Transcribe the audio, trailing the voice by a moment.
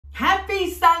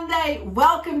Happy Sunday.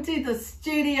 Welcome to the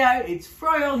studio. It's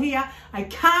Froyle here. I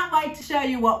can't wait to show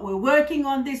you what we're working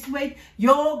on this week.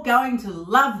 You're going to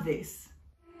love this.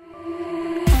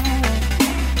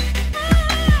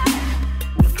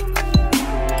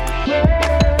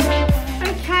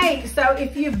 Okay, so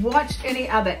if you've watched any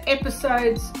other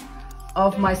episodes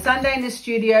of my Sunday in the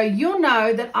studio, you'll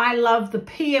know that I love the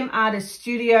PM Artist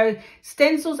Studio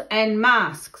stencils and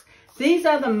masks. These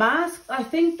are the masks. I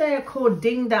think they are called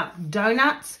Dinged Up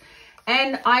Donuts.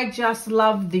 And I just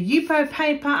love the Yupo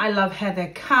paper. I love how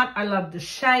they're cut. I love the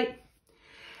shape.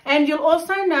 And you'll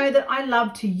also know that I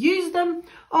love to use them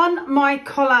on my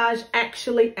collage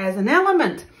actually as an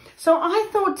element. So I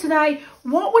thought today,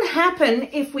 what would happen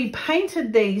if we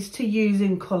painted these to use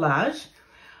in collage?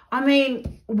 I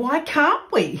mean, why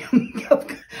can't we?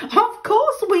 Of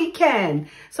course we can.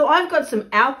 So I've got some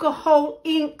alcohol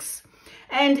inks.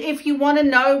 And if you want to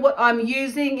know what I'm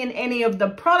using in any of the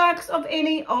products of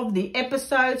any of the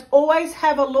episodes, always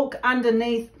have a look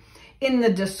underneath in the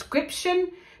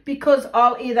description, because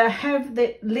I'll either have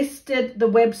listed the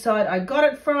website I got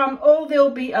it from, or there'll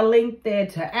be a link there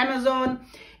to Amazon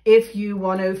if you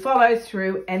want to follow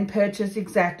through and purchase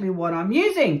exactly what I'm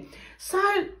using. So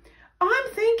I'm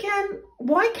thinking,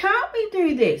 why can't we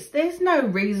do this? There's no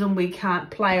reason we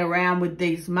can't play around with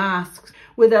these masks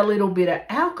with a little bit of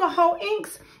alcohol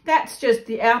inks. That's just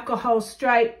the alcohol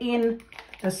straight in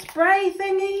the spray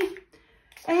thingy.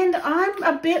 And I'm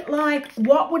a bit like,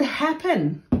 what would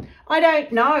happen? I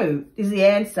don't know is the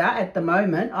answer at the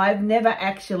moment. I've never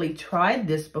actually tried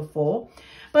this before,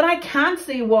 but I can't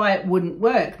see why it wouldn't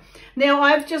work. Now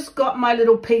I've just got my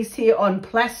little piece here on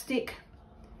plastic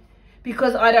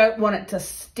because I don't want it to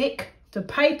stick to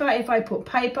paper. If I put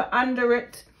paper under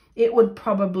it, it would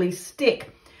probably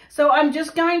stick. So I'm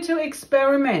just going to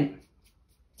experiment.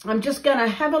 I'm just going to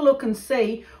have a look and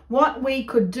see what we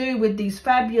could do with these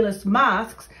fabulous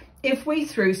masks if we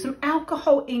threw some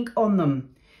alcohol ink on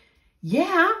them.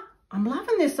 Yeah, I'm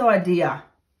loving this idea.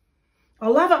 I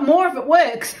love it more if it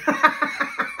works.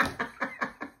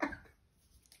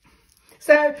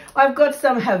 So I've got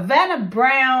some Havana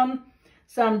brown,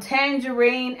 some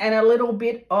tangerine, and a little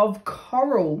bit of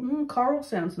coral. Coral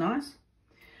sounds nice.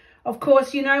 Of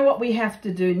course, you know what we have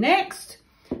to do next.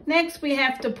 Next, we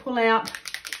have to pull out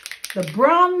the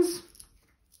bronze.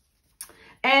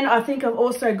 And I think I've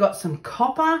also got some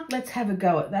copper. Let's have a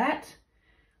go at that.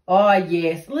 Oh,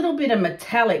 yes. A little bit of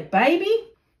metallic, baby.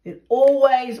 It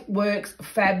always works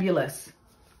fabulous.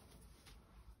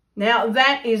 Now,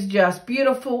 that is just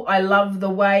beautiful. I love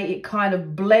the way it kind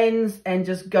of blends and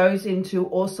just goes into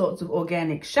all sorts of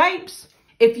organic shapes.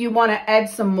 If you want to add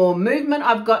some more movement,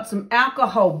 I've got some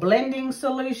alcohol blending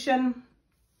solution.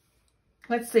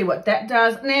 Let's see what that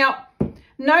does. Now,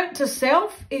 note to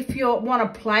self, if you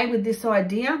want to play with this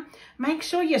idea, make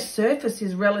sure your surface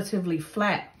is relatively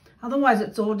flat. Otherwise,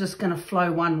 it's all just going to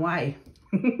flow one way.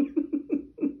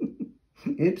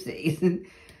 Oopsies.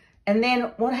 And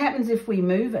then what happens if we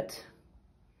move it?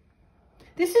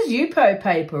 This is Yupo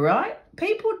paper, right?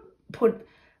 People put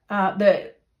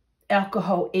the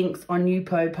alcohol inks on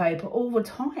Yupo paper all the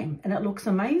time and it looks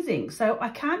amazing. So I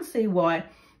can't see why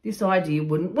this idea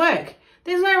wouldn't work.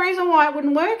 There's no reason why it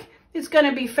wouldn't work. It's going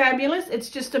to be fabulous. It's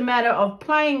just a matter of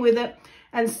playing with it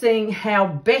and seeing how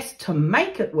best to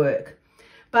make it work.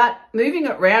 But moving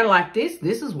it around like this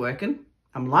is working.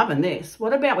 I'm loving this.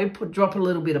 What about we drop a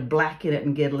little bit of black in it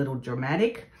and get a little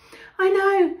dramatic? I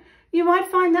know, you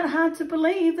might find that hard to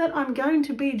believe that I'm going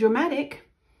to be dramatic.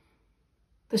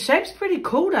 The shape's pretty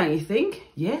cool, don't you think?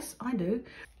 Yes, I do.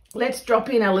 Let's drop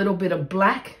in a little bit of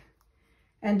black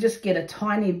and just get a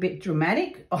tiny bit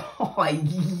dramatic. Oh,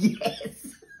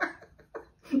 yes.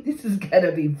 This is going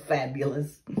to be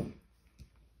fabulous.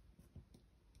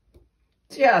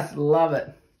 Just love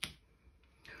it.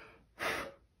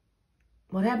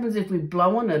 What happens if we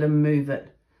blow on it and move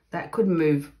it? That could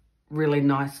move really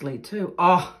nicely too.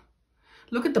 Oh,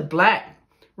 look at the black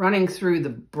running through the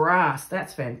brass.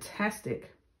 That's fantastic.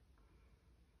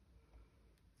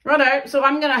 Righto, so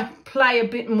I'm going to play a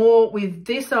bit more with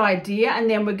this idea, and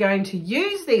then we're going to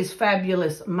use these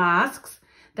fabulous masks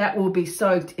that will be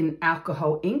soaked in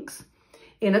alcohol inks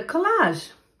in a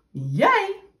collage. Yay!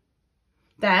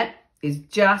 That is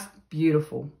just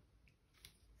beautiful.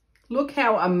 Look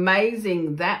how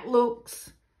amazing that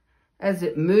looks as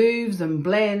it moves and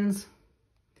blends.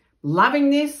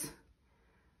 Loving this.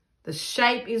 The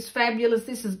shape is fabulous.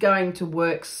 This is going to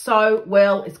work so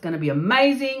well. It's going to be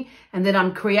amazing. And then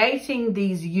I'm creating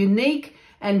these unique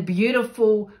and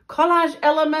beautiful collage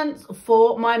elements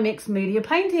for my mixed media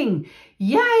painting.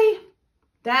 Yay!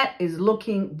 That is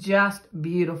looking just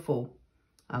beautiful.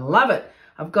 I love it.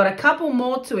 I've got a couple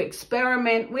more to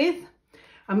experiment with.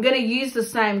 I'm going to use the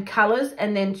same colors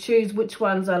and then choose which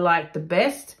ones I like the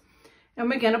best. And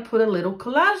we're going to put a little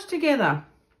collage together.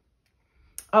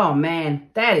 Oh man,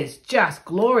 that is just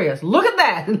glorious. Look at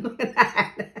that. Look at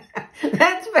that.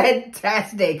 That's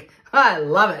fantastic. I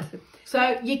love it.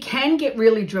 So you can get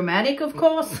really dramatic, of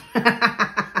course.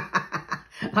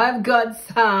 I've got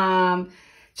some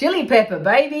chili pepper,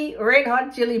 baby. Red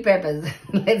hot chili peppers.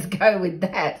 Let's go with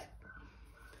that.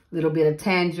 A little bit of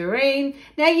tangerine.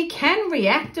 Now you can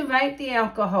reactivate the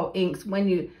alcohol inks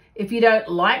if you don't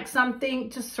like something,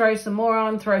 just throw some more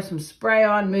on, throw some spray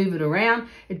on, move it around.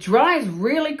 It dries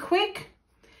really quick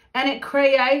and it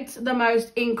creates the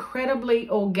most incredibly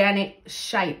organic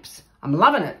shapes. I'm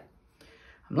loving it.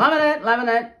 I'm loving it, loving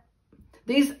it.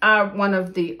 These are one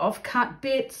of the offcut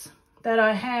bits that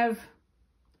I have.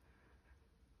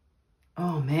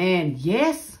 Oh man,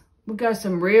 yes. We'll go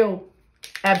some real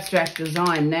abstract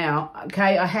design now.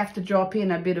 Okay, I have to drop in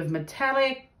a bit of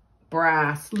metallic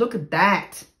brass. Look at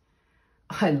that.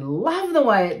 I love the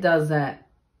way it does that.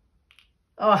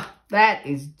 Oh, that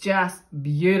is just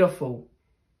beautiful.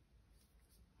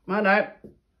 I know.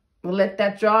 We'll let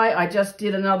that dry. I just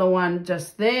did another one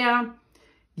just there.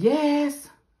 Yes.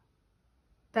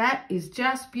 That is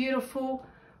just beautiful.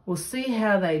 We'll see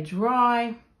how they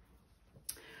dry.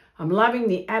 I'm loving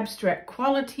the abstract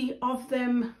quality of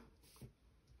them.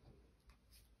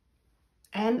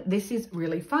 And this is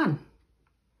really fun.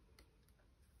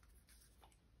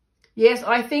 Yes,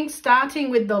 I think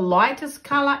starting with the lightest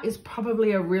color is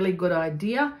probably a really good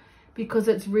idea because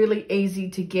it's really easy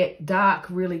to get dark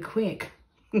really quick.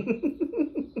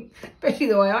 Especially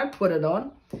the way I put it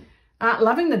on.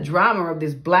 Loving the drama of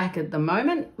this black at the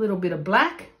moment. A little bit of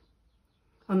black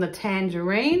on the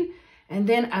tangerine and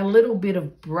then a little bit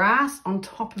of brass on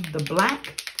top of the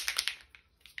black.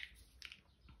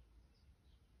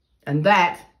 And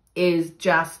that is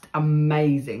just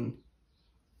amazing.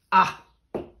 Ah,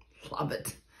 love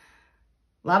it.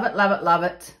 Love it, love it, love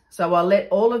it. So I'll let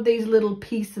all of these little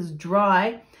pieces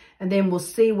dry and then we'll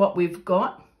see what we've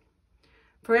got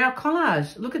for our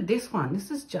collage. Look at this one.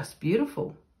 This is just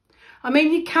beautiful. I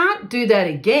mean, you can't do that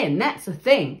again. That's the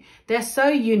thing. They're so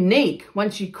unique.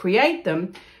 Once you create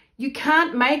them, you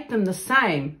can't make them the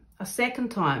same a second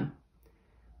time,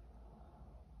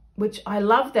 which I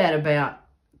love that about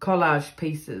collage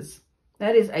pieces.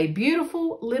 That is a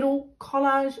beautiful little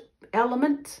collage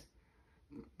element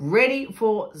ready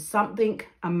for something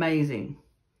amazing.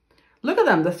 Look at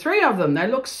them, the three of them. They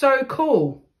look so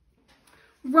cool.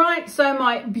 Right, so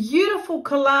my beautiful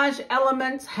collage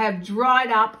elements have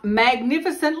dried up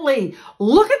magnificently.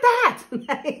 Look at that.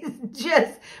 That is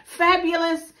just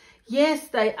fabulous. Yes,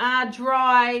 they are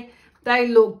dry. They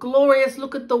look glorious.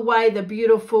 Look at the way the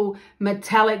beautiful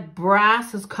metallic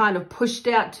brass has kind of pushed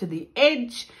out to the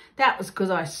edge. That was because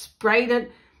I sprayed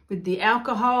it with the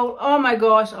alcohol. Oh my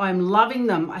gosh, I'm loving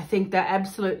them. I think they're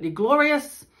absolutely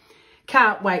glorious.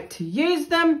 Can't wait to use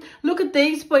them. Look at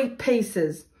these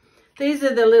pieces. These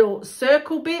are the little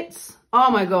circle bits.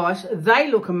 Oh my gosh, they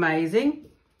look amazing.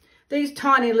 These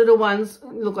tiny little ones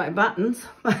look like buttons.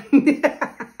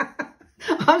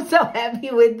 I'm so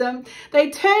happy with them. They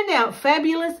turned out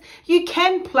fabulous. You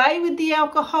can play with the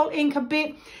alcohol ink a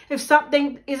bit. If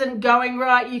something isn't going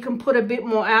right, you can put a bit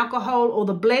more alcohol or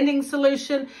the blending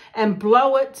solution and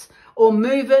blow it or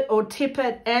move it or tip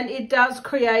it. And it does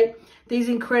create these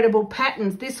incredible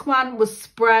patterns. This one was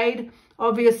sprayed,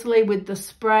 obviously, with the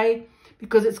spray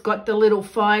because it's got the little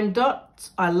fine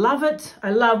dots. I love it.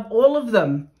 I love all of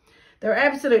them. They're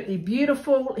absolutely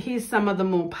beautiful. Here's some of the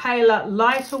more paler,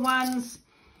 lighter ones.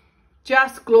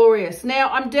 Just glorious. Now,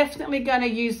 I'm definitely going to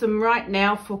use them right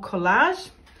now for collage.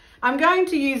 I'm going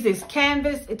to use this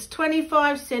canvas. It's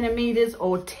 25 centimeters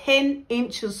or 10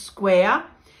 inches square.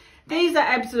 These are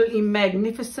absolutely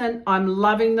magnificent. I'm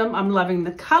loving them. I'm loving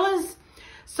the colors.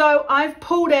 So I've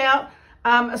pulled out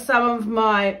some of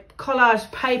my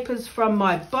collage papers from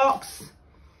my box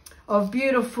of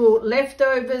beautiful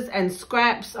leftovers and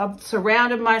scraps. I've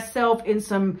surrounded myself in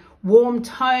some warm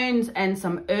tones and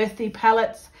some earthy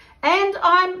palettes, and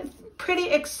I'm pretty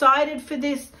excited for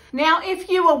this. Now, if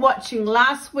you were watching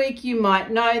last week, you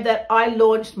might know that I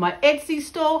launched my Etsy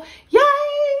store. Yay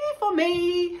for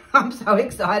me! I'm so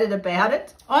excited about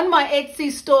it. On my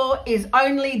Etsy store is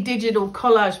only Digital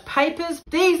Collage Papers.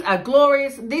 These are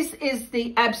glorious. This is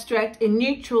the Abstract in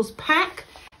Neutrals pack.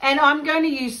 And I'm going to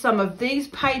use some of these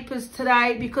papers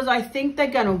today because I think they're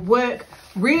going to work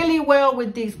really well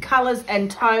with these colors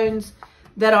and tones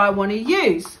that I want to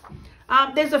use.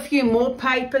 There's a few more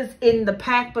papers in the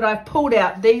pack, but I've pulled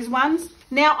out these ones.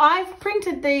 Now, I've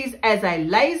printed these as a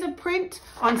laser print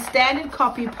on standard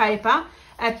copy paper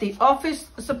at the office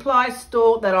supply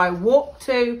store that I walk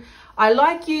to. I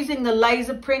like using the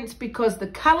laser prints because the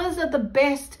colors are the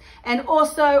best, and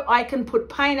also I can put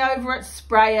paint over it,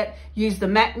 spray it, use the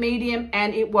matte medium,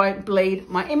 and it won't bleed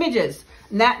my images.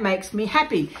 And that makes me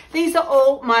happy. These are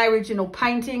all my original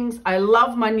paintings. I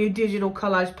love my new Digital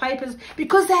Collage Papers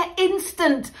because they're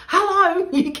instant. Hello,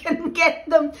 you can get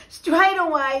them straight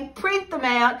away, print them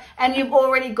out, and you've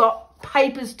already got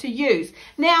papers to use.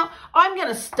 Now, I'm going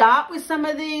to start with some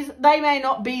of these. They may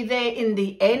not be there in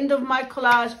the end of my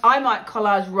collage. I might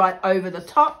collage right over the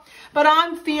top, but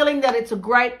I'm feeling that it's a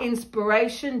great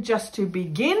inspiration just to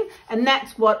begin, and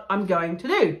that's what I'm going to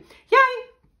do. Yay!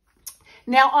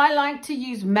 Now, I like to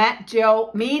use matte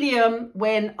gel medium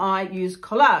when I use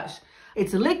collage.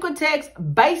 It's a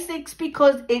Liquitex Basics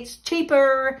because it's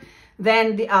cheaper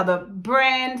than the other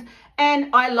brand,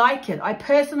 and I like it. I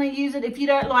personally use it. If you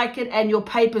don't like it and your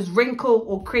papers wrinkle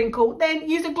or crinkle, then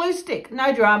use a glue stick,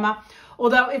 no drama.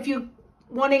 Although if you're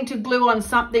wanting to glue on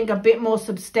something a bit more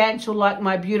substantial like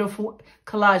my beautiful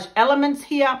collage elements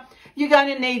here, you're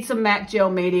going to need some matte gel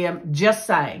medium, just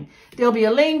saying. There'll be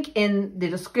a link in the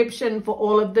description for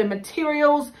all of the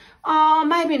materials.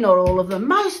 Maybe not all of them,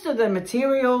 most of the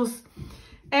materials.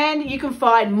 And you can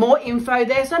find more info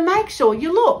there, so make sure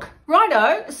you look.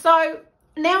 Righto, so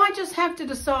now I just have to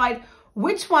decide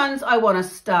which ones I want to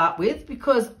start with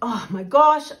because, oh my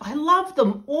gosh, I love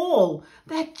them all.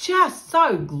 They're just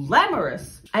so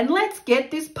glamorous. And let's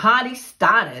get this party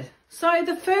started. So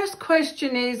the first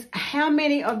question is, how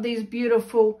many of these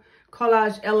beautiful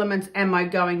collage elements am I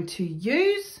going to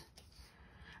use?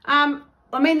 I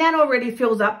mean, that already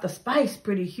fills up the space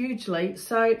pretty hugely.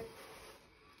 So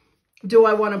do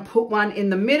I want to put one in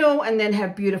the middle and then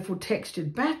have beautiful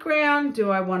textured background? Do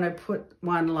I want to put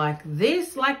one like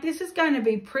this? Like, this is going to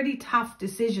be pretty tough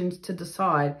decisions to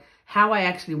decide how I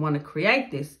actually want to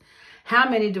create this. How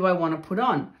many do I want to put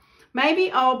on?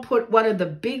 Maybe I'll put one of the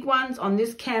big ones on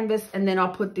this canvas and then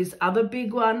I'll put this other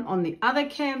big one on the other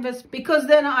canvas because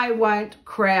then I won't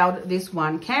crowd this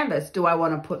one canvas. Do I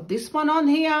want to put this one on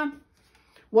here?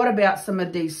 What about some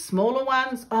of these smaller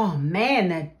ones? Oh man,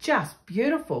 they're just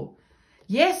beautiful.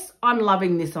 Yes, I'm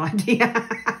loving this idea.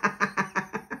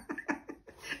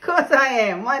 Of course I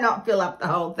am. Why not fill up the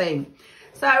whole thing?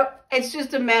 So it's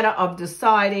just a matter of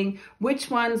deciding which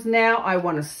ones now I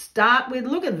want to start with.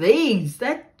 Look at these.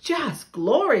 They're just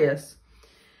glorious.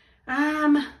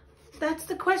 That's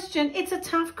the question. It's a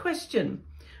tough question.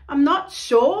 I'm not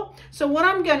sure. So what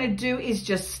I'm going to do is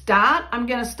just start. I'm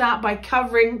going to start by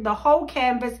covering the whole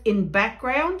canvas in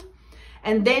background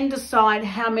and then decide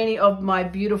how many of my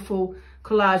beautiful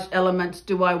collage elements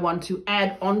do I want to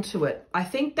add onto it. I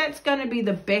think that's going to be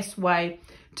the best way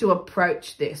to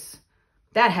approach this.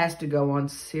 That has to go on,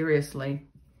 seriously.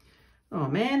 Oh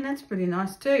man, that's pretty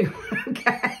nice too.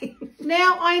 Okay.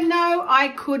 Now I know I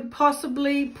could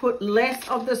possibly put less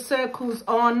of the circles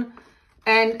on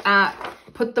and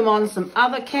put them on some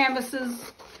other canvases.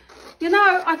 You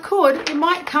know, I could. It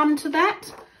might come to that.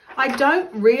 I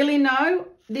don't really know.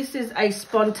 This is a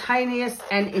spontaneous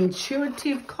and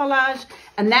intuitive collage,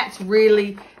 and that's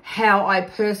really how I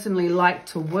personally like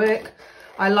to work.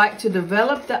 I like to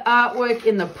develop the artwork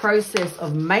in the process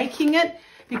of making it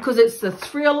because it's the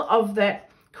thrill of that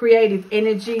creative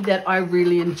energy that I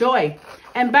really enjoy.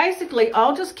 And basically,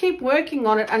 I'll just keep working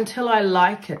on it until I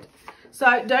like it.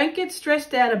 So don't get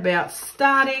stressed out about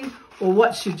starting or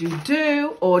what should you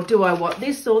do or do I want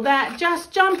this or that.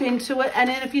 Just jump into it, and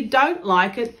then if you don't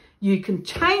like it, you can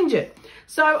change it.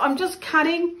 So I'm just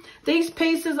cutting these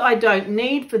pieces I don't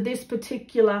need for this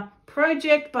particular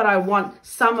project, but I want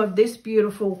some of this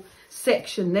beautiful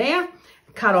section there.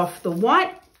 Cut off the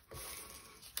white,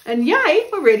 and yay,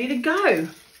 we're ready to go.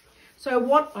 So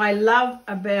what I love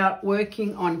about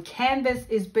working on canvas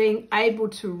is being able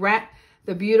to wrap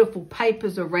the beautiful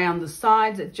papers around the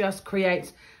sides. It just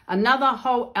creates another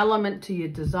whole element to your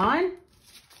design.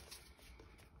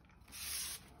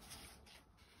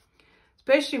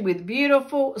 Especially with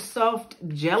beautiful, soft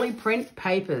jelly print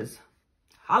papers.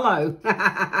 Hello.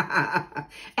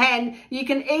 And you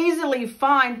can easily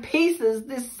find pieces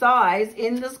this size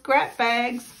in the scrap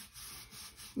bags.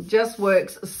 It just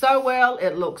works so well.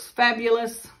 It looks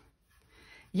fabulous.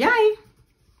 Yay.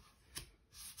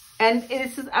 And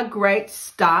this is a great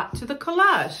start to the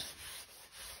collage.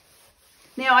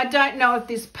 Now, I don't know if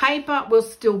this paper will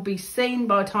still be seen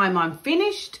by the time I'm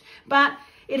finished, but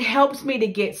It helps me to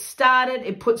get started.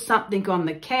 It puts something on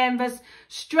the canvas.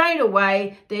 Straight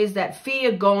away, there's that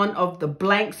fear gone of the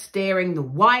blank staring the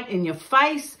white in your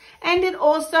face. And it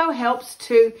also helps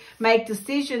to make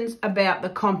decisions about the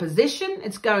composition.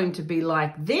 It's going to be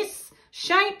like this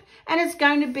shape, and it's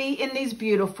going to be in these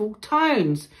beautiful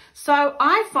tones. So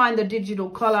I find the digital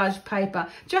collage paper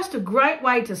just a great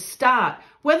way to start.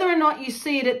 Whether or not you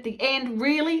see it at the end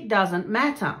really doesn't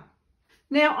matter.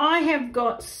 Now I have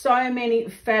got so many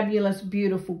fabulous,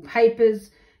 beautiful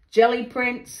papers, jelly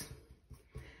prints,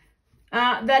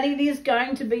 that it is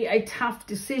going to be a tough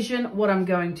decision what I'm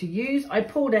going to use. I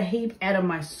pulled a heap out of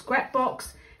my scrap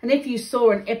box, and if you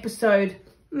saw an episode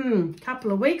a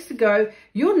couple of weeks ago,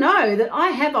 you'll know that I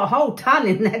have a whole ton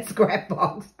in that scrap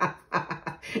box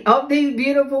of these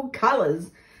beautiful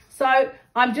colors. So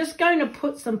I'm just going to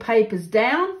put some papers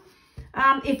down.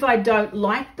 If I don't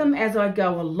like them as I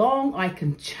go along, I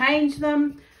can change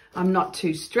them. I'm not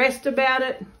too stressed about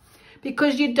it,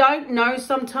 because you don't know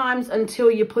sometimes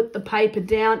until you put the paper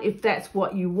down if that's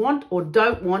what you want or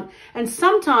don't want. And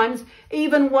sometimes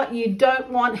even what you don't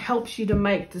want helps you to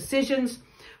make decisions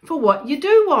for what you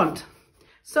do want.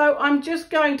 So I'm just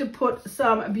going to put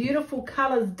some beautiful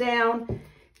colors down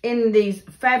in these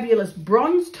fabulous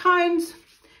bronze tones,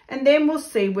 and then we'll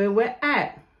see where we're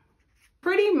at.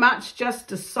 Pretty much just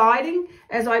deciding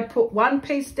as I put one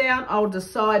piece down, I'll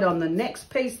decide on the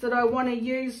next piece that I want to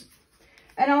use,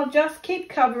 and I'll just keep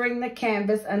covering the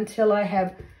canvas until I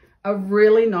have a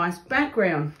really nice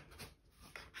background.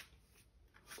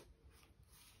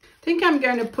 I think I'm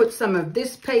going to put some of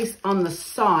this piece on the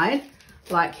side,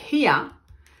 like here,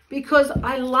 because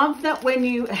I love that when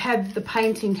you have the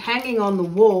painting hanging on the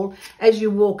wall, as you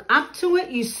walk up to it,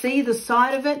 you see the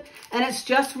side of it, and it's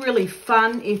just really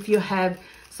fun if you have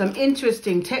some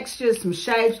interesting textures, some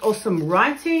shapes, or some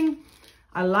writing.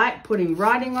 I like putting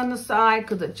writing on the side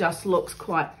because it just looks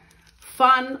quite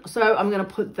fun. So I'm going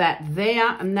to put that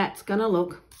there, and that's going to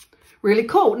look really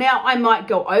cool. Now, I might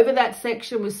go over that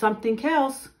section with something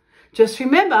else. Just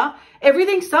remember,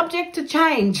 everything's subject to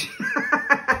change.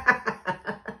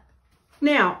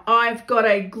 Now, I've got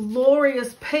a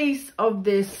glorious piece of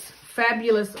this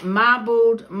fabulous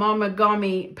marbled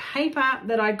momogami paper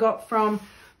that I got from,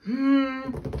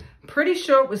 pretty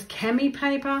sure it was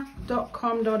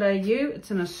camipaper.com.au.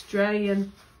 It's an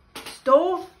Australian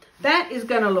store. That is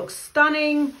going to look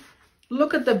stunning.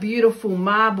 Look at the beautiful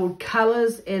marbled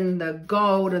colors in the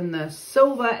gold and the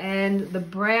silver and the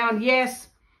brown. Yes,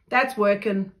 that's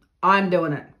working. I'm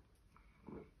doing it.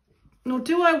 Now,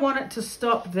 do I want it to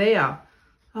stop there?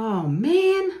 Oh,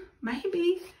 man,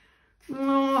 maybe.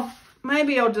 Oh,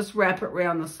 maybe I'll just wrap it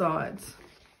around the sides.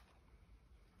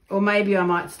 Or maybe I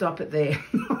might stop it there.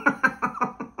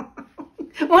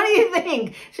 What do you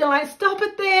think? Shall I stop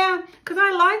it there? Because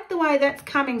I like the way that's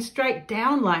coming straight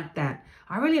down like that.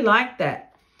 I really like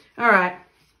that. All right,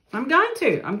 I'm going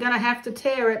to have to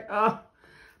tear it. Oh,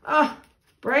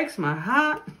 breaks my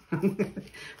heart.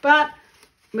 But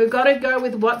we've got to go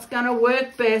with what's going to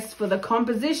work best for the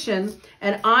composition.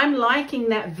 And I'm liking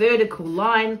that vertical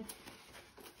line.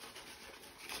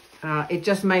 It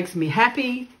just makes me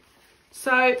happy.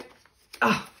 So,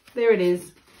 there it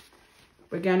is.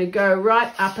 We're going to go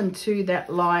right up into that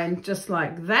line just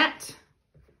like that.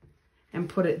 And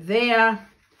put it there.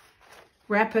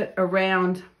 Wrap it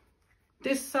around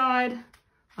this side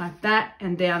like that.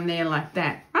 And down there like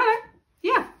that. All right.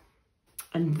 Yeah.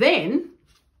 And then,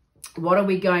 what are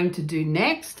we going to do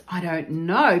next? I don't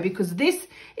know, because this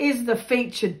is the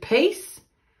featured piece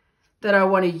that I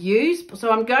want to use.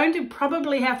 So I'm going to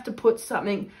probably have to put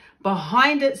something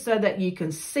behind it so that you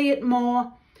can see it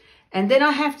more. And then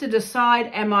I have to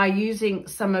decide, am I using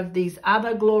some of these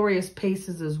other glorious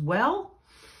pieces as well?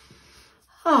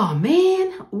 Oh,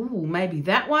 man. Ooh, maybe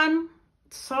that one.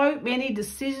 So many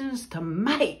decisions to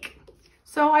make.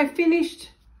 So I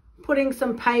finished putting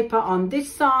some paper on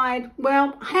this side.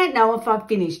 Well, I don't know if I've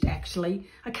finished, actually.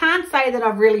 I can't say that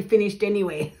I've really finished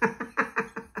anywhere.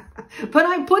 But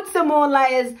I put some more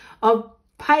layers of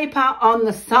paper on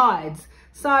the sides.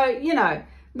 So, you know,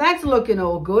 that's looking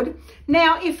all good.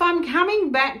 Now, if I'm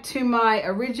coming back to my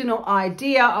original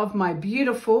idea of my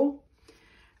beautiful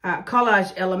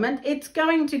collage element, it's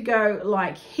going to go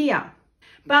like here.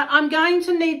 But I'm going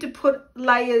to need to put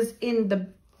layers in the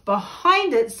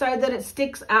behind it so that it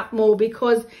sticks up more,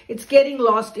 because it's getting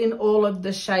lost in all of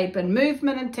the shape and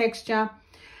movement and texture.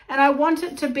 And I want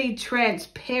it to be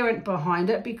transparent behind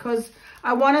it because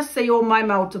I want to see all my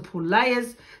multiple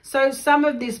layers. So some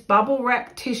of this bubble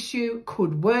wrap tissue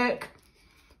could work.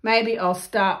 Maybe I'll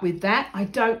start with that. I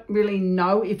don't really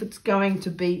know if it's going to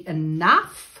be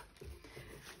enough.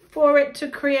 for it to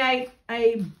create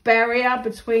a barrier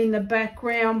between the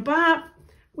background, but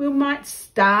we might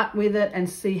start with it and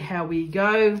see how we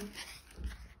go.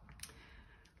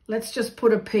 Let's just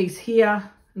put a piece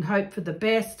here and hope for the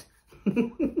best.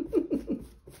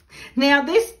 Now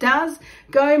this does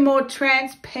go more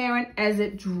transparent as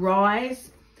it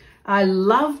dries. I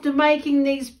loved making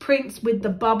these prints with the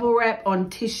bubble wrap on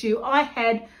tissue. I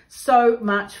had so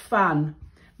much fun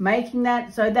making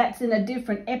that. So that's in a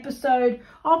different episode.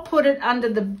 I'll put it under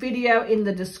the video in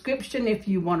the description if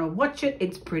you want to watch it.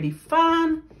 It's pretty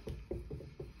fun.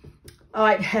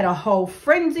 I had a whole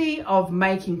frenzy of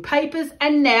making papers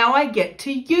and now I get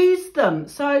to use them.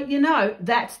 So, you know,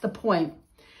 that's the point.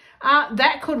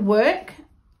 That could work.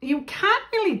 You can't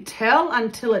really tell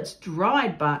until it's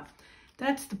dried, but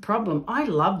that's the problem. I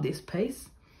love this piece.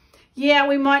 Yeah,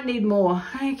 we might need more.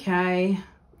 Okay, I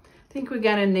think we're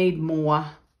going to need more.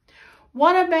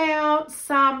 What about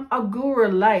some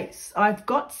Ogura lace? I've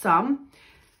got some.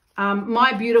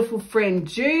 My beautiful friend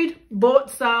Jude bought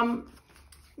some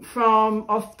from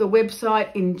off the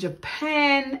website in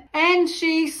Japan, and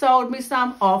she sold me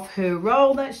some off her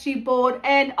roll that she bought,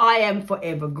 and I am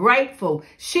forever grateful.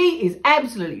 She is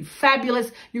absolutely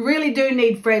fabulous. You really do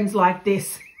need friends like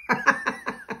this.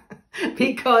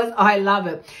 Because I love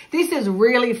it. This is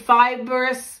really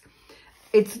fibrous.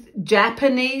 It's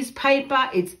Japanese paper.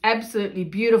 It's absolutely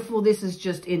beautiful. This is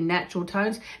just in natural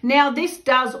tones. Now this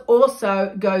does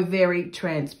also go very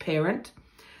transparent.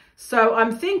 So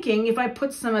I'm thinking if I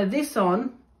put some of this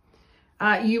on,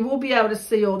 you will be able to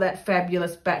see all that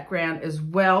fabulous background as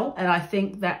well. And I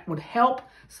think that would help.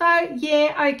 So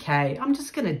yeah, okay, I'm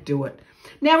just going to do it.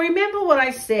 Now remember what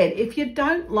I said, if you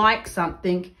don't like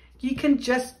something, you can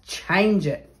just change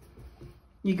it.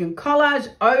 You can collage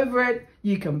over it.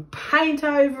 You can paint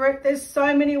over it. There's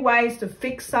so many ways to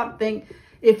fix something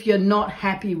if you're not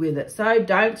happy with it. So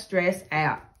don't stress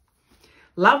out.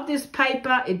 Love this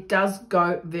paper. It does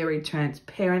go very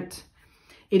transparent.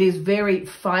 It is very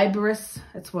fibrous.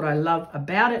 That's what I love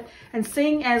about it. And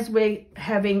seeing as we're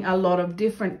having a lot of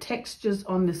different textures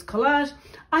on this collage,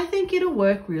 I think it'll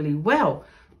work really well.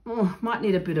 Oh, might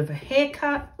need a bit of a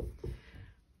haircut.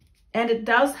 And it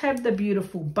does have the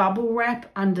beautiful bubble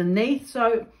wrap underneath.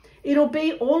 So it'll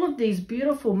be all of these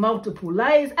beautiful multiple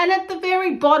layers. And at the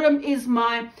very bottom is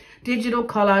my digital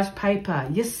collage paper.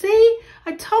 You see,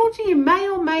 I told you, you may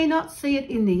or may not see it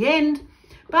in the end,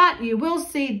 but you will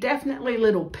see definitely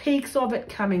little peaks of it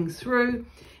coming through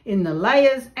in the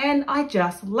layers. And I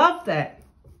just love that.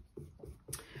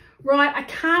 Right, I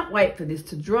can't wait for this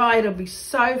to dry. It'll be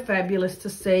so fabulous to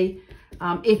see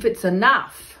if it's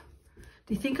enough.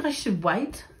 Do you think I should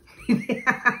wait?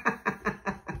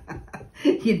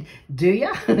 Do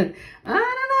you?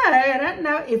 I don't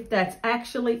know if that's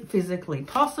actually physically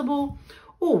possible.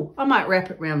 Oh, I might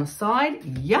wrap it around the side.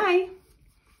 Yay.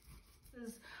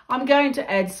 I'm going to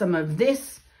add some of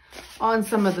this on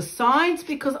some of the sides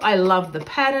because I love the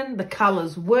pattern, the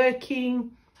colors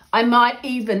working. I might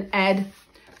even add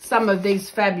some of these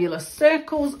fabulous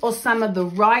circles or some of the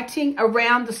writing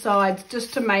around the sides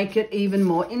just to make it even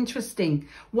more interesting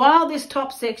while this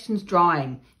top section's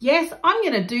drying. Yes, I'm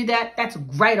going to do that. That's a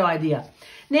great idea.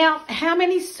 Now, how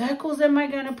many circles am I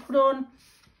going to put on?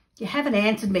 You haven't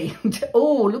answered me.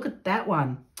 Oh, look at that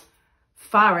one.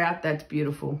 Far out, that's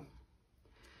beautiful.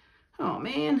 Oh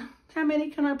man, how many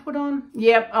can I put on?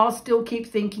 Yep, I'll still keep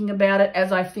thinking about it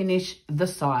as I finish the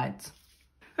sides.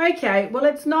 Okay, well,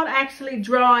 it's not actually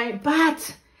dry,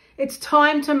 but it's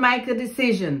time to make a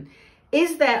decision.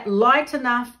 Is that light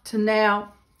enough to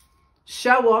now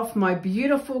show off my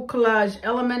beautiful collage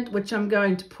element, which I'm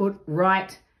going to put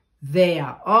right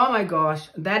there? Oh my gosh,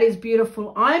 that is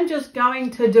beautiful. I'm just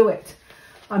going to do it.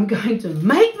 I'm going to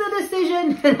make the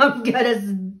decision and I'm going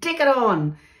to stick it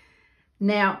on.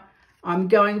 Now, I'm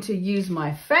going to use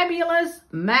my fabulous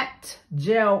matte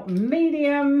gel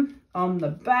medium on the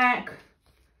back.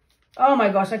 Oh my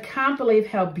gosh, I can't believe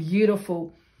how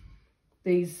beautiful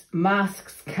these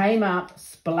masks came up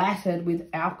splattered with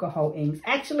alcohol inks.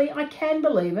 Actually, I can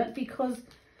believe it because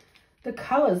the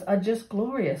colors are just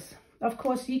glorious. Of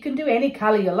course, you can do any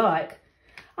color you like.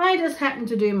 I just happen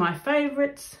to do my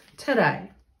favorites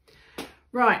today.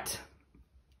 Right.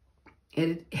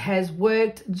 It has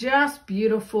worked just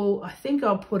beautiful. I think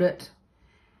I'll put it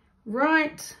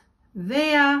right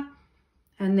there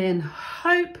and then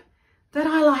hope that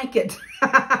I like it.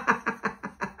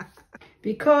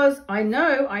 Because I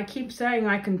know I keep saying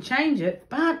I can change it,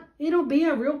 but it'll be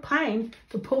a real pain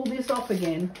to pull this off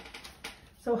again.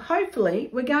 So hopefully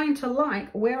we're going to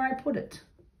like where I put it.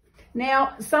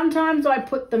 Now, sometimes I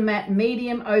put the matte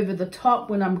medium over the top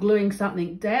when I'm gluing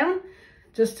something down.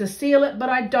 just to seal it. But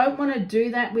I don't want to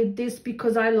do that with this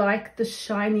because I like the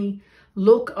shiny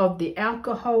look of the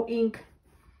alcohol ink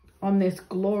on this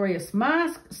glorious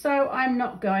mask. So I'm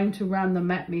not going to run the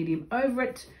matte medium over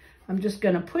it. I'm just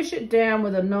going to push it down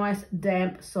with a nice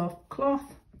damp soft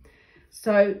cloth.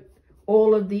 So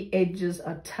all of the edges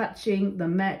are touching the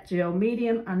matte gel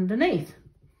medium underneath.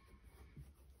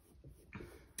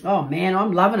 Oh man,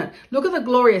 I'm loving it. Look at the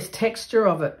glorious texture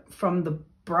of it from the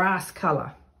brass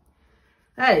color.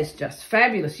 That is just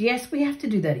fabulous. Yes, we have to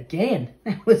do that again.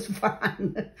 That was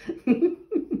fun.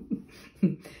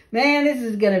 Man, this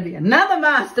is going to be another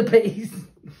masterpiece.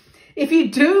 If you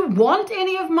do want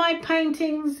any of my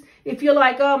paintings, if you're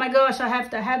like, oh my gosh, I have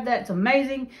to have that, it's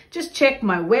amazing, just check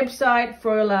my website,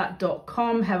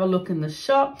 froilart.com, have a look in the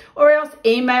shop, or else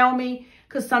email me,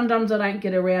 because sometimes I don't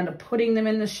get around to putting them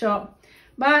in the shop.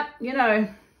 But, you know,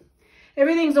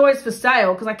 everything's always for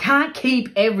sale because I can't keep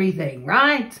everything,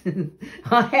 right?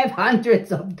 I have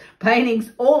hundreds of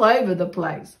paintings all over the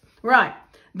place. Right,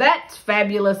 that's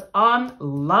fabulous. I'm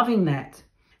loving that.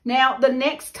 Now, the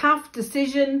next tough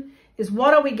decision is,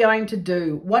 what are we going to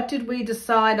do? What did we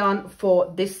decide on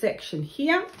for this section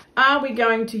here? Are we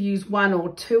going to use one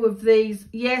or two of these?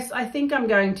 Yes, I think I'm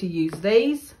going to use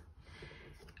these.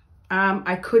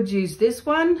 I could use this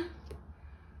one,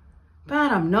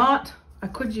 but I'm not. I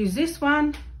could use this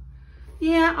one.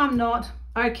 Yeah, I'm not.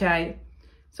 Okay.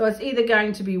 So it's either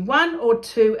going to be one or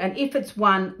two. And if it's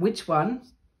one, which one?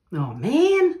 Oh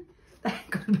man, that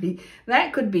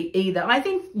could be either. I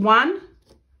think one.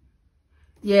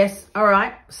 Yes. All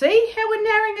right. See how we're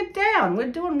narrowing it down.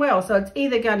 We're doing well. So it's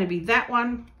either going to be that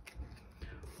one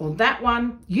or that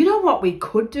one. You know what we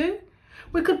could do?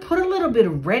 We could put a little bit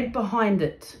of red behind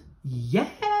it.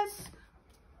 Yes.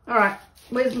 All right.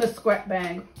 Where's my scrap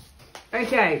bag?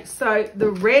 Okay, so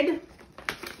the red,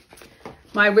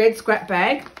 my red scrap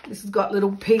bag, this has got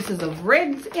little pieces of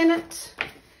reds in it.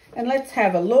 And let's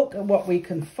have a look at what we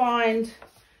can find.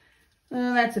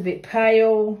 Oh, that's a bit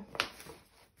pale.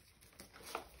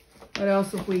 What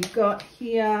else have we got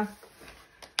here?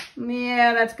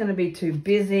 Yeah, that's going to be too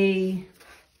busy.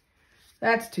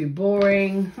 That's too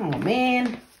boring. Oh,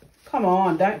 man. Come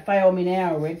on, don't fail me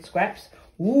now, red scraps.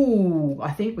 Ooh,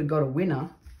 I think we got a winner.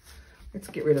 Let's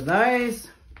get rid of those.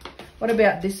 What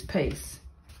about this piece?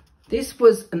 This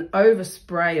was an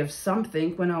overspray of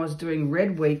something when I was doing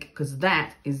Red Week, because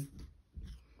that is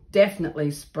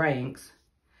definitely spray inks.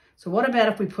 So what about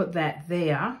if we put that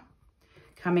there,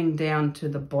 coming down to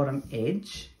the bottom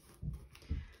edge?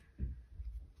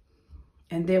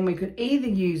 And then we could either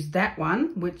use that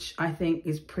one, which I think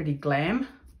is pretty glam,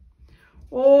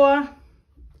 or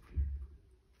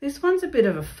this one's a bit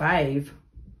of a fave.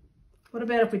 What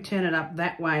about if we turn it up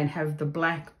that way and have the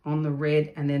black on the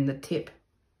red and then the tip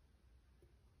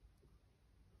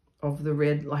of the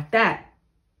red like that?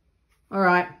 All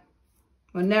right,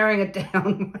 we're narrowing it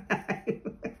down.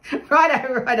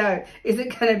 Righto. Is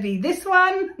it going to be this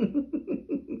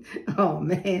one? Oh,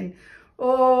 man.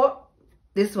 Or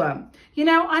this one? You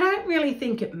know, I don't really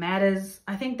think it matters.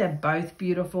 I think they're both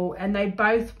beautiful and they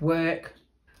both work.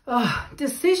 Oh,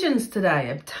 decisions today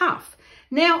are tough.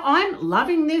 Now, I'm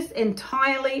loving this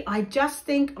entirely. I just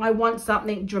think I want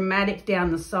something dramatic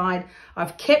down the side.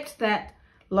 I've kept that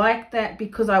like that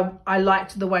because I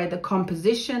liked the way the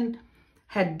composition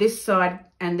had this side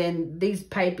and then these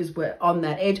papers were on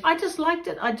that edge. I just liked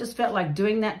it. I just felt like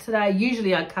doing that today.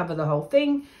 Usually I cover the whole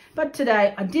thing, but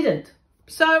today I didn't.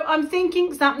 So I'm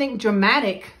thinking something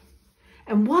dramatic.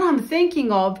 And what I'm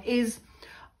thinking of is,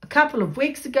 a couple of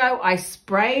weeks ago, I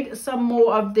sprayed some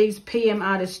more of these PM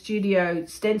Artist Studio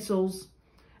stencils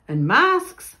and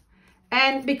masks.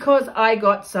 And because I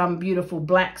got some beautiful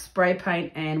black spray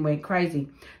paint and went crazy.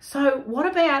 So what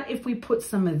about if we put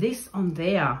some of this on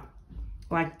there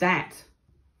like that?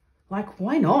 Like,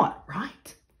 why not,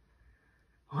 right?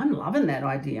 I'm loving that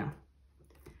idea.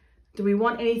 Do we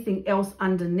want anything else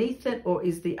underneath it, or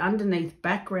is the underneath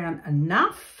background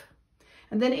enough?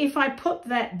 And then if I put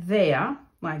that there,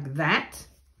 like that,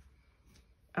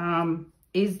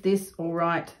 is this all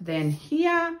right then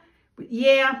here?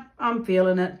 Yeah, I'm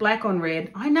feeling it. Black on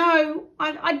red. I know,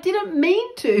 I didn't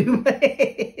mean to.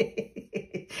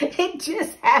 It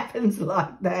just happens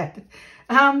like that.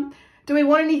 Do we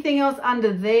want anything else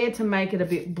under there to make it a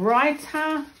bit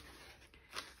brighter?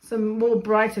 Some more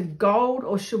brighter gold,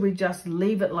 or should we just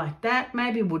leave it like that?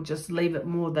 Maybe we'll just leave it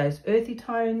more those earthy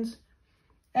tones.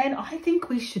 And I think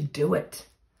we should do it.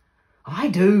 I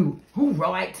do. All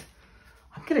right.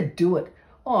 I'm going to do it.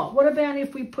 Oh, what about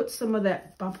if we put some of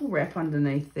that bubble wrap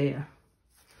underneath there?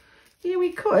 Yeah,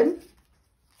 we could.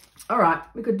 All right,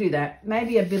 we could do that.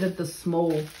 Maybe a bit of the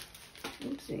small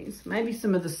Oopsies. Maybe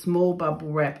some of the small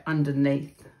bubble wrap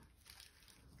underneath.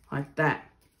 Like that.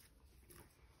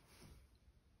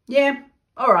 Yeah,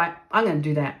 all right, I'm going to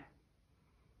do that.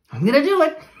 I'm going to do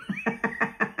it.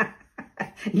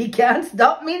 You can't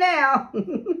stop me now.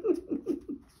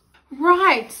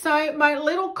 Right, so my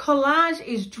little collage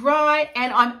is dry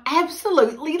and I'm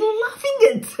absolutely loving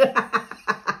it.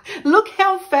 Look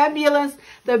how fabulous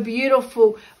the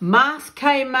beautiful mask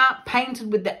came up,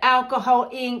 painted with the alcohol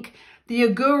ink. The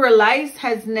Ogura lace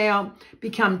has now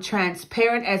become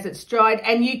transparent as it's dried,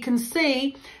 and you can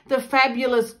see the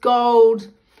fabulous gold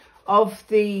of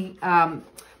the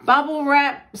bubble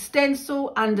wrap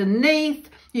stencil underneath.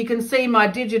 You can see my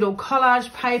digital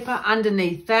collage paper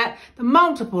underneath that. The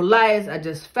multiple layers are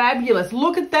just fabulous.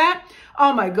 Look at that.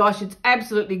 Oh my gosh, it's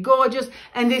absolutely gorgeous.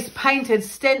 And this painted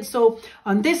stencil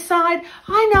on this side,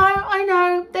 I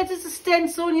know, that is a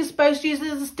stencil and you're supposed to use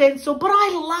it as a stencil, but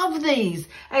I love these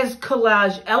as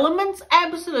collage elements.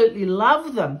 Absolutely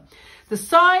love them. The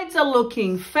sides are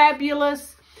looking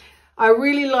fabulous. I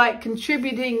really like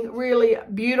contributing really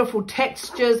beautiful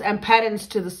textures and patterns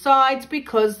to the sides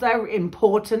because they're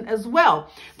important as well.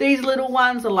 These little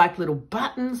ones are like little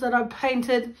buttons that I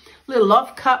painted, little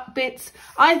off-cut bits.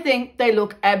 I think they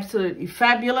look absolutely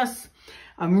fabulous.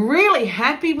 I'm really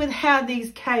happy with how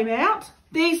these came out.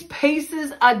 These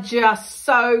pieces are just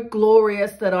so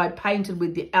glorious that I painted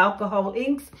with the alcohol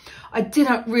inks. I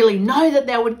didn't really know that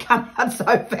they would come out so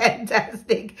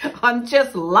fantastic. I'm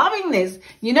just loving this.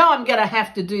 You know I'm going to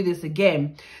have to do this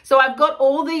again. So I've got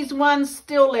all these ones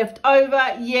still left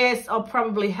over. Yes, I'll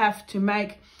probably have to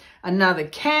make another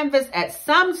canvas at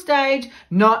some stage.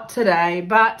 Not today,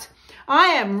 but I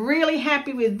am really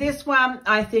happy with this one.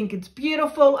 I think it's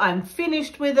beautiful. I'm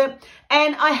finished with it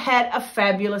and I had a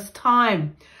fabulous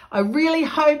time. I really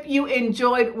hope you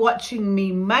enjoyed watching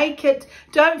me make it.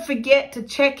 Don't forget to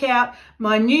check out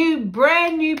my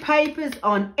brand new papers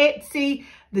on Etsy,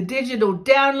 the digital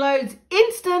downloads,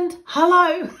 instant.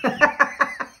 Hello.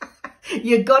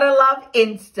 You gotta love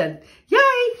instant.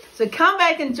 Yay. So come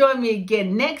back and join me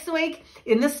again next week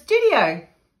in the studio.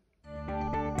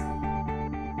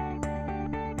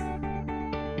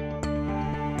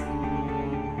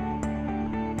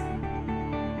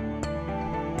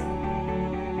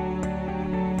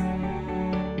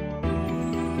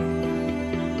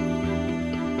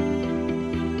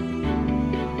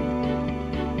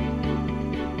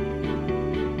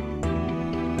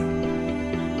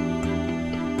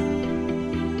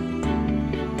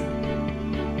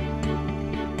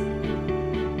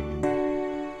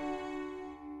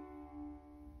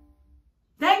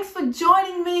 Thanks for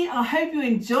joining me. I hope you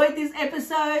enjoyed this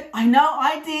episode. I know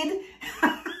I did.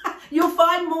 You'll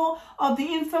find more of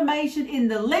the information in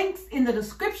the links in the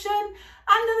description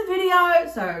under the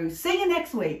video. So see you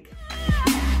next week.